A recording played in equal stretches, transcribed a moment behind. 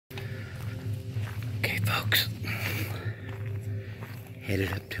Okay, folks,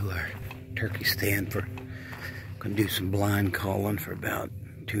 headed up to our turkey stand for gonna do some blind calling for about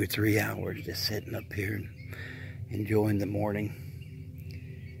 2 or 3 hours, just sitting up here and enjoying the morning.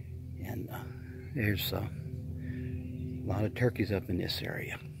 And there's a lot of turkeys up in this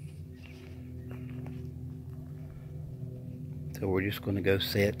area, so we're just gonna go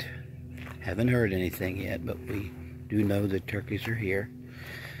sit. Haven't heard anything yet, but we do know the turkeys are here.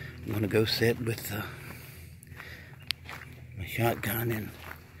 I'm gonna go sit with my shotgun and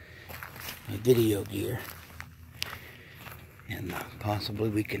my video gear, and possibly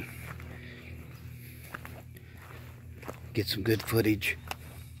we can get some good footage,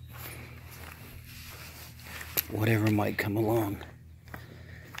 whatever might come along.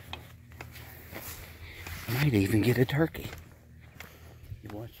 Might even get a turkey.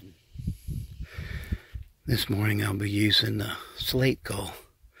 You're watching. This morning I'll be using the slate call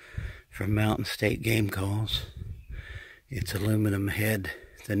from Mountain State Game Calls. It's aluminum head,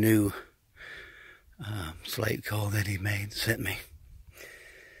 the new slate call that he sent me.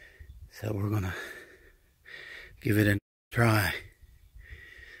 So we're gonna give it a try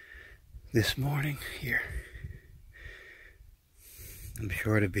this morning here. I'm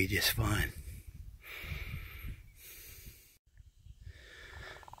sure it'll be just fine.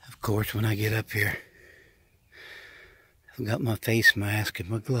 Of course, when I get up here, I've got my face mask and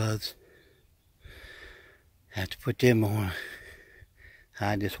my gloves. I have to put them on,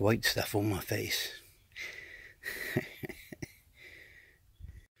 hide this white stuff on my face.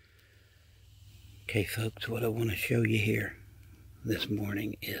 Okay, folks, what I want to show you here this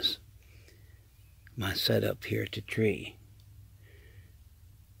morning is my setup here at the tree.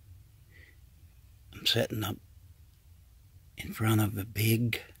 I'm setting up in front of a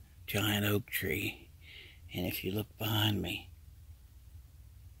big, giant oak tree. And if you look behind me,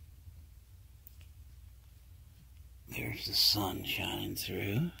 there's the sun shining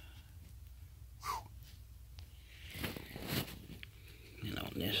through. And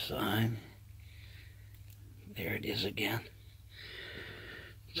on this side, there it is again.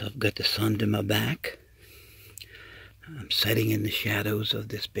 So I've got the sun to my back. I'm sitting in the shadows of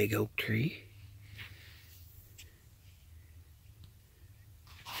this big oak tree.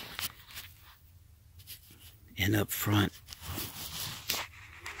 And up front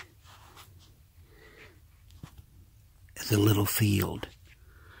is a little field,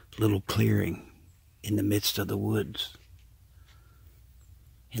 little clearing in the midst of the woods.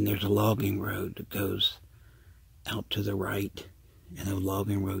 And there's a logging road that goes out to the right, and a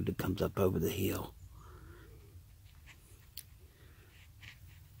logging road that comes up over the hill.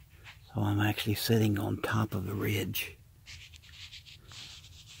 So I'm actually sitting on top of a ridge.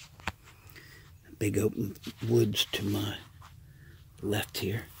 Big open woods to my left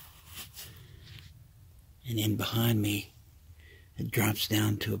here. And in behind me, it drops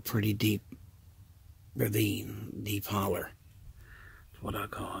down to a pretty deep ravine, deep holler. That's what I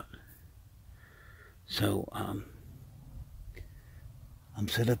call it. So, I'm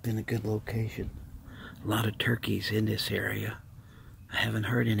set up in a good location. A lot of turkeys in this area. I haven't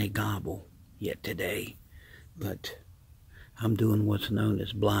heard any gobble yet today, but I'm doing what's known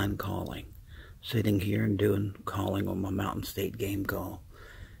as blind calling. Sitting here and doing calling on my Mountain State Game Call,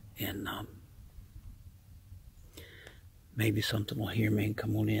 and maybe something will hear me and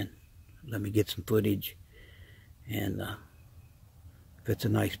come on in. Let me get some footage, and if it's a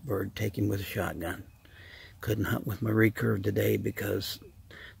nice bird, take him with a shotgun. Couldn't hunt with my recurve today because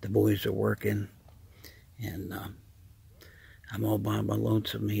the boys are working, and I'm all by my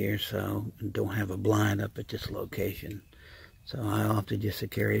lonesome here, so don't have a blind up at this location. So I'll have to just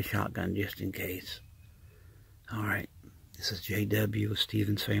carry a shotgun just in case. Alright, this is JW with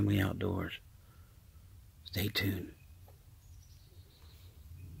Stevens Family Outdoors. Stay tuned.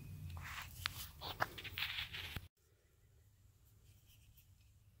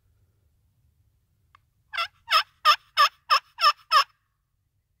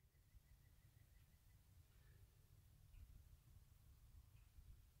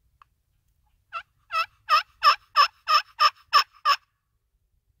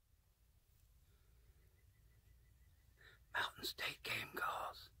 Mountain State Game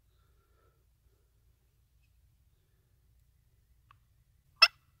Calls.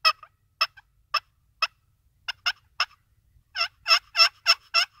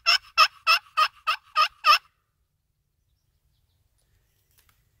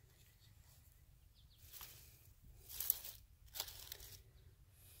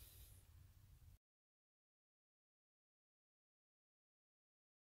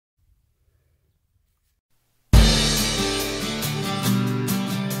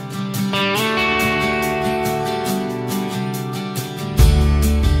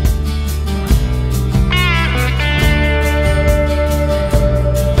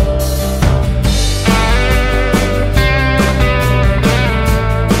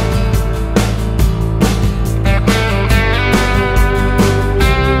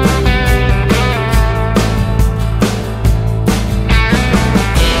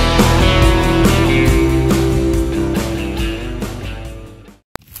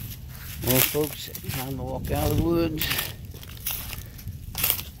 Well, folks, time to walk out of the woods.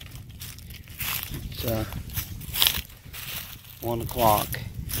 It's 1 o'clock,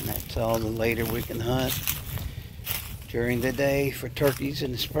 and that's all the later we can hunt during the day for turkeys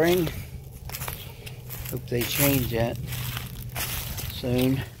in the spring. Hope they change that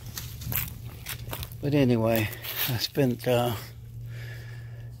soon. But anyway, I spent I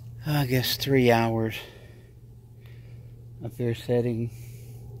guess 3 hours up there setting.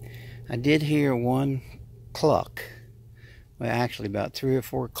 I did hear one cluck. Well, actually about 3 or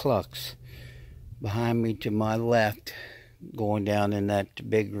 4 clucks behind me to my left, going down in that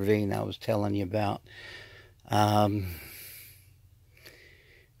big ravine I was telling you about.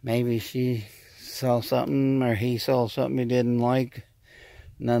 Maybe she saw something, or he saw something he didn't like.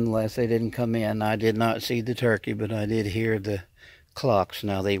 Nonetheless, they didn't come in. I did not see the turkey, but I did hear the clucks.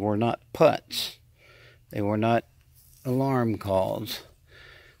 Now, they were not putts. They were not alarm calls,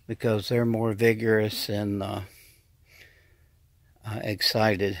 because they're more vigorous and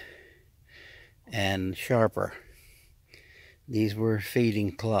excited and sharper. These were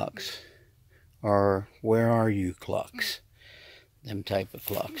feeding clucks, or where are you clucks, them type of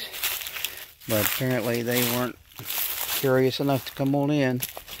clucks. But apparently they weren't curious enough to come on in,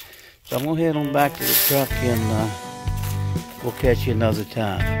 so I'm gonna head on back to the truck, and we'll catch you another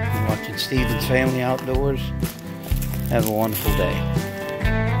time. You're watching Stephen's Family Outdoors. Have a wonderful day.